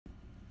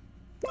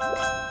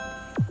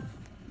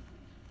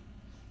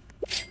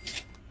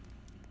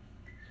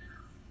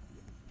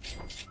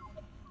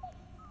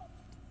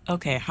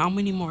Okay, how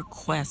many more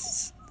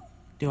quests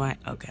do I...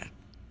 Okay.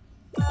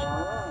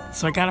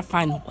 So I gotta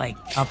find, like,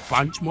 a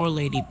bunch more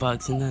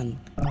ladybugs and then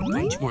a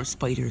bunch more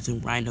spiders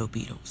and rhino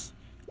beetles.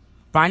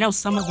 But I know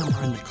some of them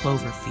are in the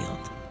clover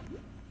field.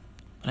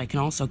 But I can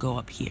also go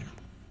up here.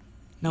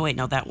 No, wait,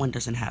 no, that one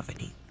doesn't have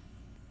any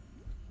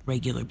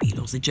regular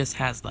beetles. It just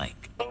has,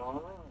 like,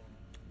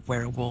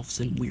 werewolves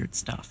and weird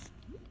stuff.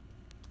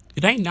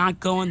 Did I not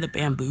go in the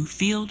bamboo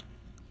field?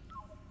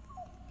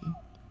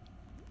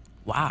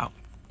 Wow.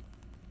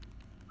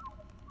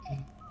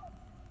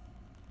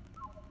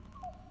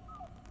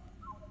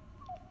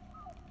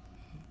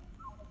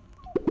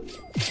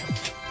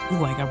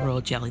 Ooh, I got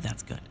royal jelly.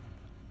 That's good.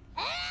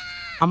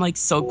 I'm like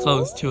so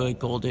close to a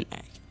golden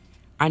egg.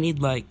 I need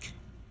like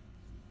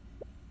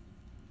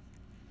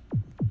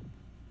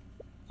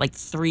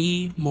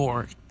 3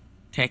 more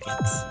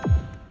tickets.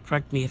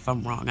 Correct me if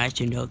I'm wrong. I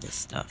should know this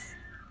stuff.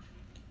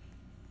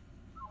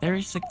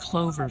 There's the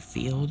clover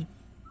field.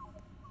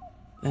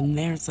 Then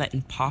there's that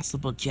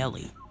impossible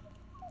jelly.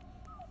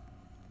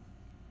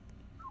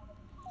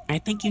 I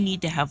think you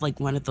need to have like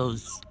one of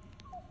those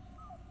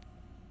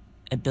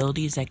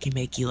abilities that can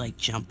make you like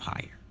jump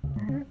higher.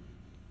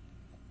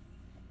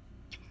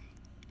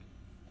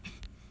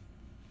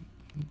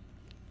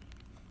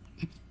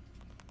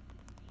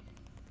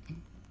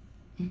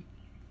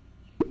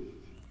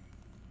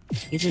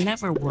 Is it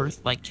never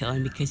worth like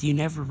killing because you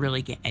never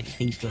really get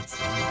anything good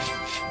from it.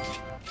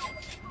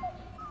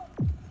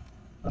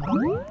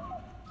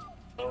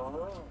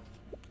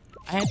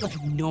 I have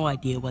like no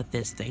idea what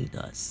this thing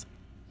does.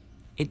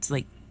 It's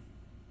like,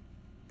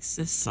 this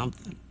is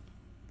something.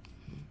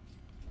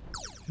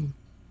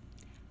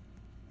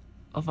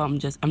 If I'm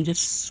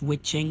just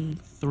switching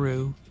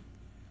through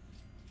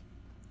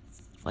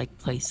like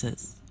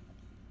places.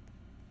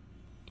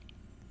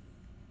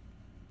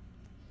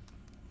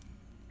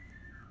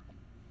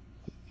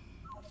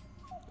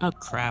 Oh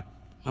crap,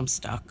 I'm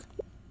stuck.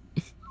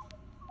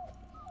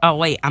 Oh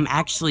wait, I'm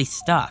actually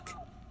stuck.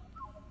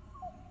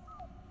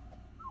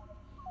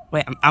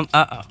 Wait,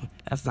 uh-oh,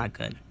 that's not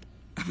good.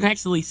 I'm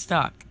actually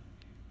stuck.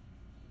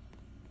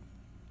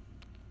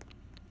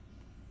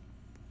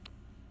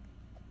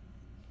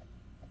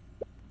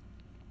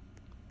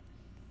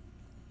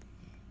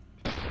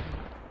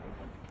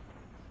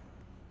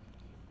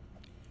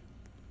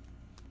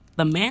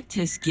 The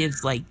mantis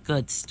gives like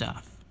good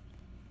stuff.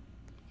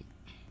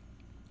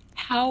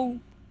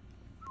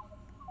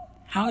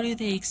 How do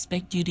they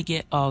expect you to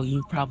get... Oh,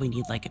 you probably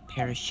need like a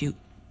parachute.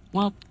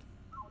 Well,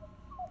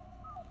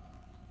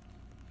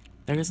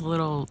 there's a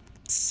little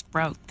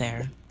sprout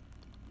there.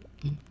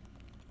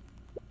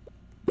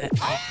 That's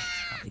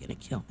probably gonna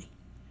kill me.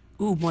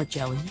 Ooh, more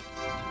jelly.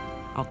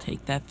 I'll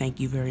take that, thank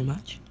you very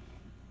much.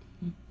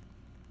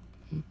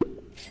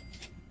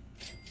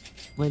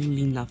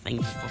 Literally nothing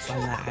useful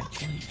from that,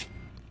 actually.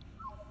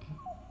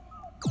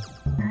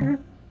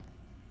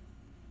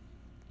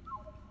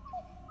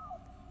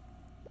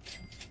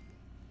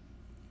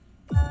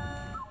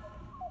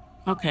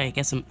 Okay, I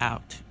guess I'm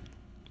out.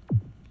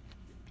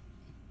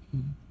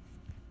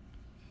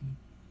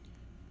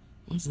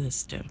 What's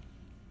this do?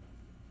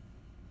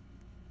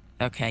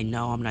 Okay,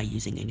 no, I'm not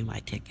using any of my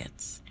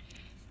tickets.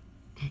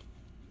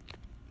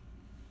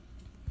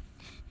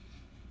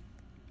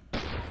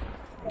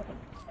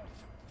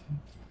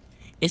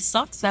 It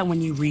sucks that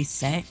when you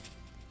reset,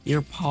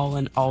 your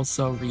pollen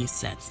also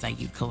resets that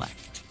you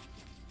collect.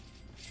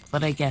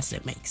 But I guess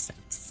it makes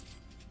sense.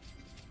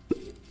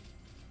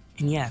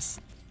 And yes,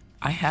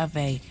 I have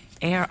a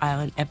Air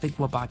Island Epic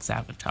Roblox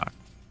avatar.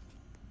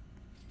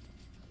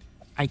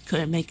 I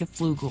couldn't make a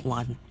Flugel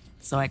one,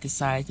 so I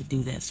decided to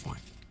do this one.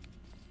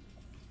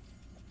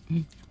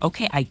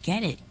 Okay, I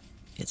get it.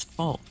 It's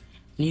full.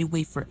 I need to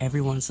wait for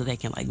everyone so they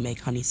can like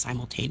make honey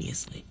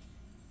simultaneously.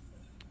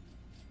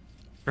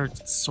 Or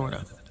sort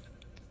of.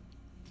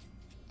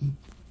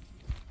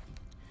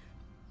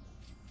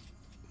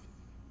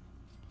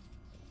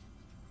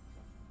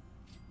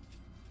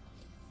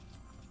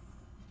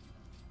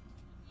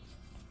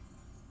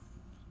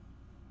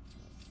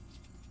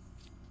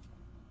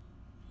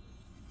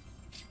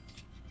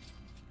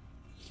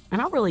 I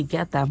don't really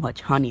get that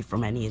much honey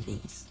from any of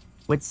these,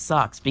 which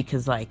sucks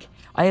because like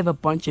I have a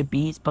bunch of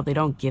bees, but they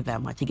don't give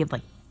that much. They give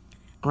like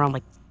around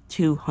like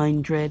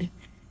 200,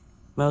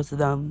 most of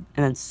them,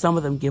 and then some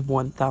of them give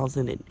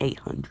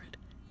 1,800.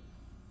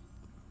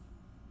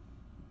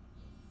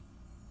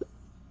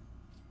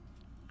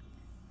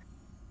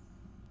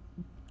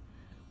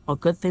 Well,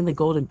 good thing the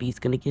golden bee's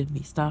gonna give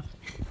me stuff.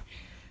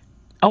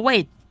 Oh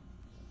wait,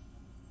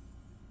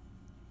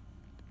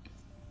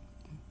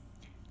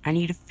 I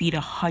need to feed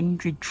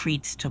 100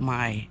 treats to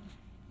my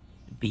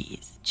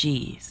bees.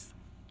 Jeez.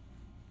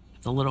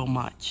 It's a little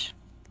much.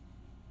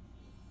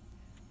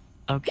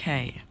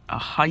 Okay,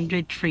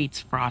 100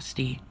 treats,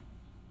 Frosty.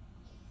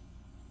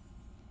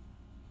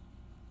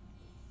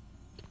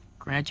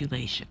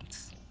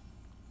 Congratulations.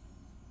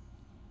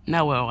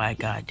 Now what do I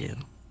gotta do?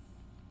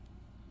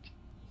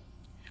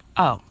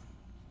 Oh,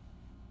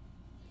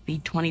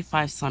 feed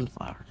 25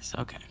 sunflowers.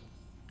 Okay.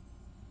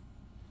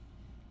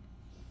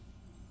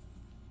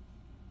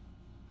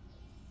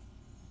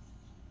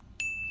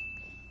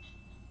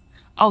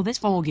 Oh,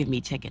 this one will give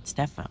me tickets,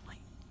 definitely.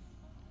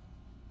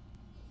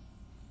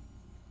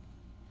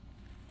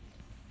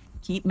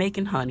 Keep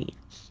making honey.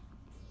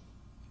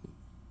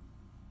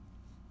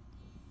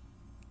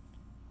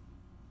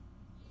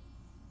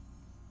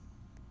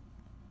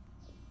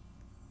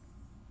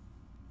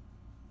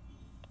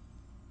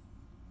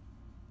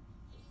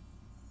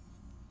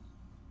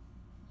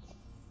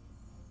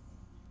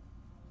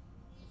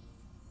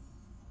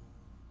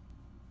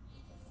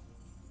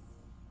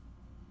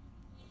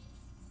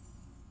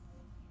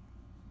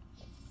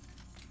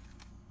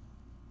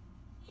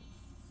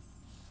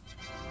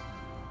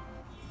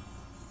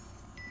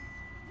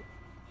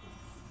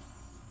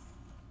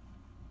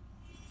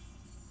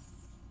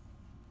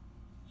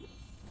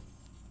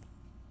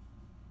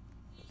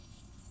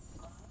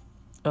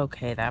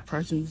 Okay, that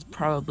person's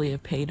probably a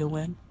pay to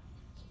win.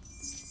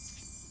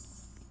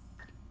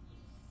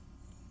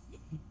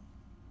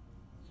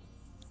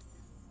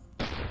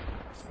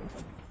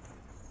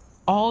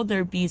 All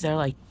their bees are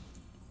like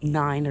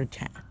 9 or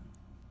 10.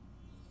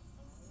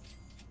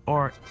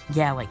 Or,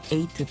 yeah, like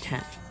 8 to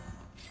 10.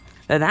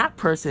 And that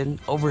person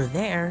over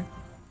there,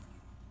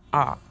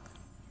 yeah,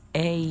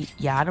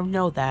 I don't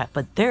know that,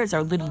 but theirs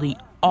are literally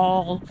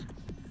all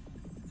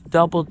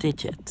double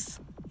digits.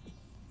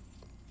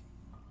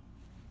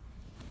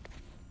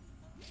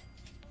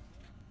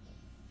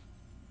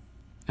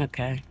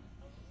 Okay.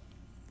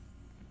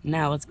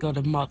 Now let's go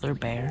to Mother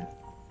Bear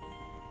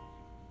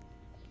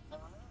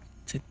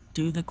to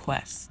do the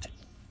quest.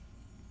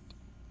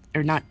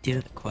 Or not do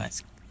the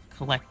quest,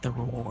 collect the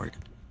reward.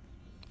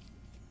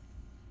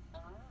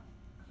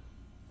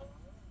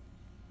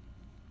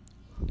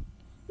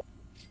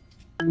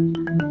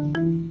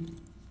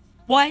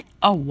 What?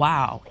 Oh,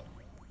 wow.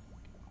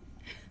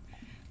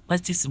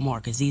 Let's do some more,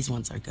 because these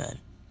ones are good.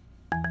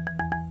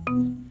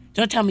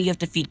 Don't tell me you have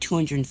to feed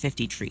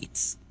 250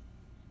 treats.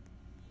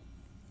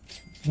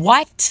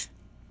 What?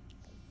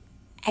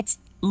 That's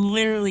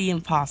literally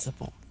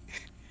impossible.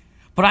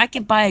 But I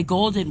can buy a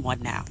golden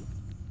one now.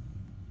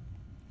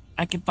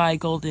 I can buy a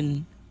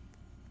golden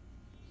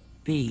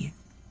bee.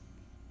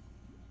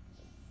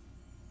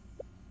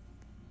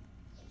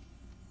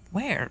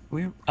 Where?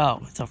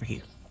 Oh, it's over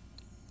here.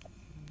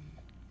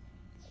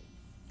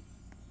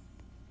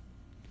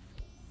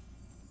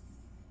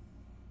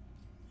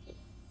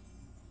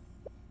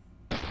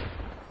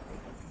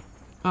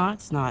 Oh,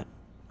 it's not.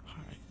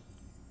 Alright.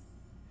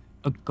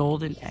 A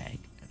golden egg.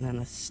 And then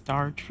a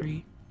star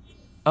tree.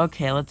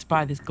 Okay, let's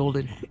buy this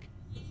golden egg.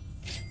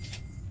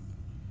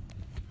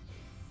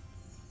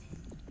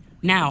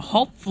 Now,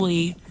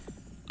 hopefully,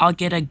 I'll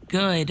get a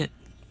good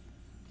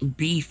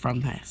bee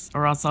from this.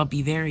 Or else I'll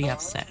be very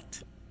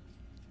upset.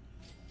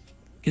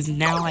 Because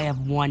now I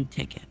have 1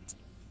 ticket.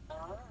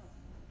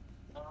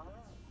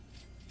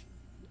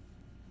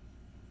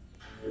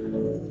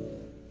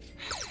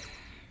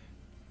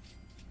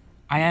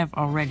 I have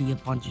already a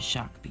bunch of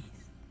shock bees.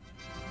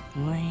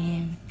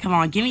 Lame. Come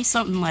on, give me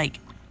something like...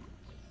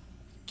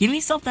 Give me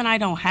something I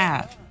don't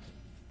have.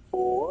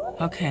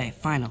 Okay,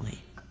 finally.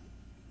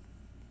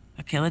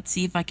 Okay, let's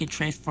see if I can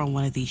transform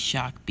one of these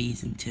shock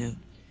bees into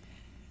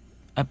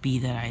a bee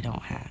that I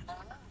don't have.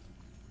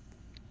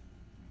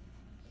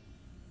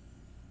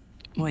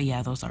 Well,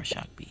 yeah, those are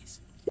shock bees.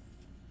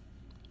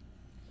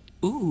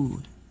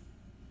 Ooh.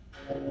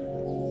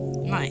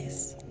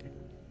 Nice.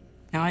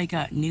 Now I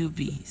got new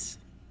bees.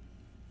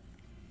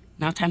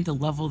 Now time to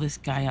level this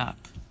guy up.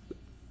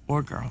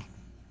 Or girl.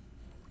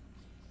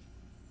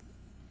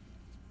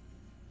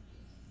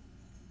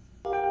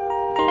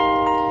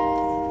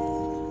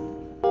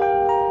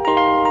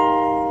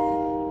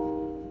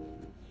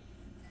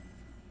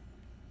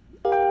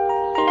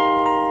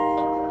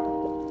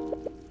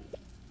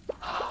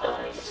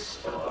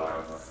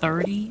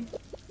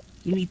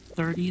 You need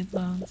 30 of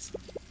those?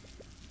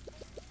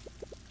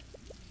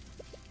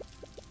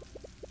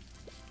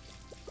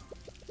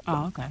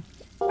 Oh, okay.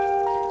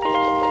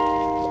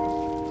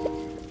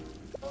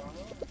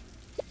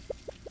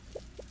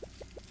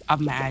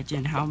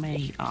 Imagine how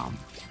many, okay,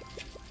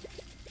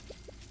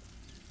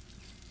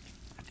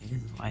 this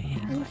is why I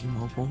hate playing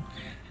mobile.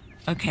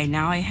 Okay,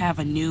 now I have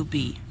a new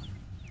bee.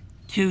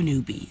 2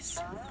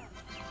 newbies.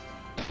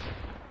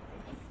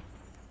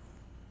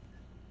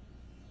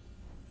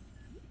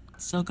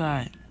 Still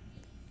got,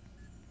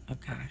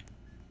 okay,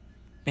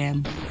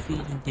 bamboo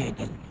field and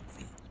dandelion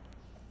field.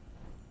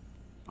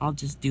 I'll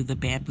just do the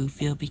bamboo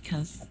field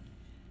because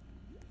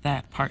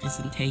that part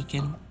isn't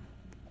taken.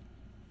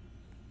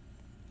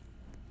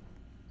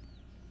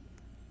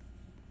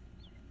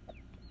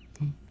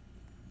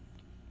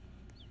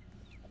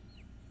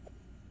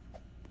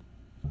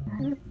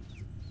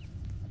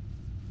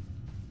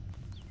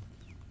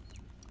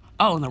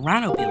 Oh, and the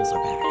rhino beetles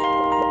are back.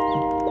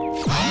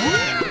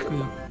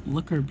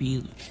 Looker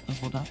bee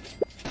leveled up.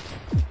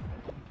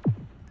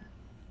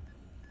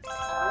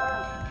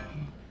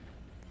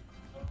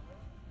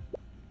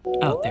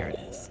 Oh, there it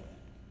is.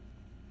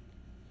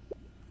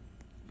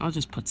 I'll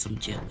just put some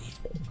jelly.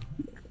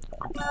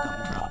 Or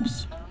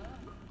gumdrops.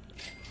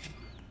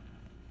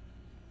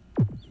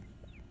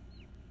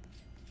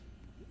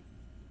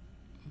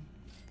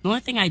 The only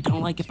thing I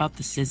don't like about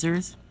the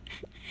scissors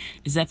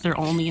is that they're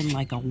only in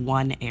like a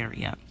one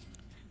area.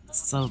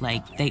 So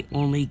like they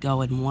only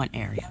go in one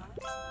area.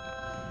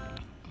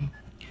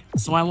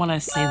 So I want to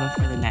save it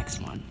for the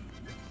next one.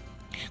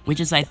 Which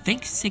is I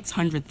think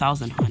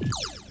 600,000 honey.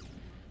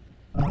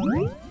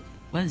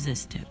 What does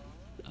this do?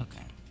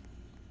 Okay.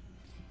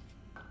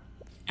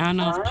 I don't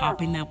know if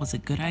popping that was a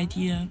good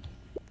idea.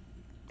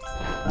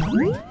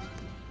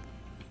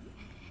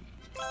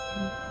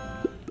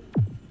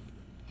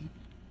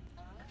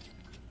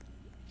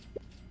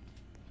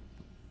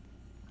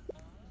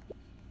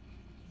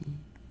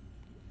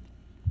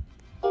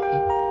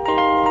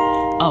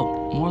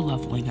 Oh, more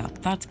leveling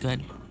up. That's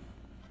good.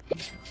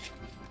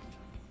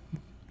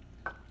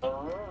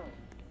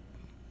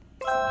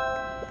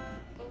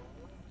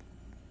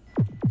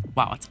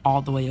 Wow, it's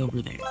all the way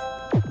over there.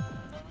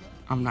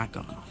 I'm not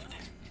going over there.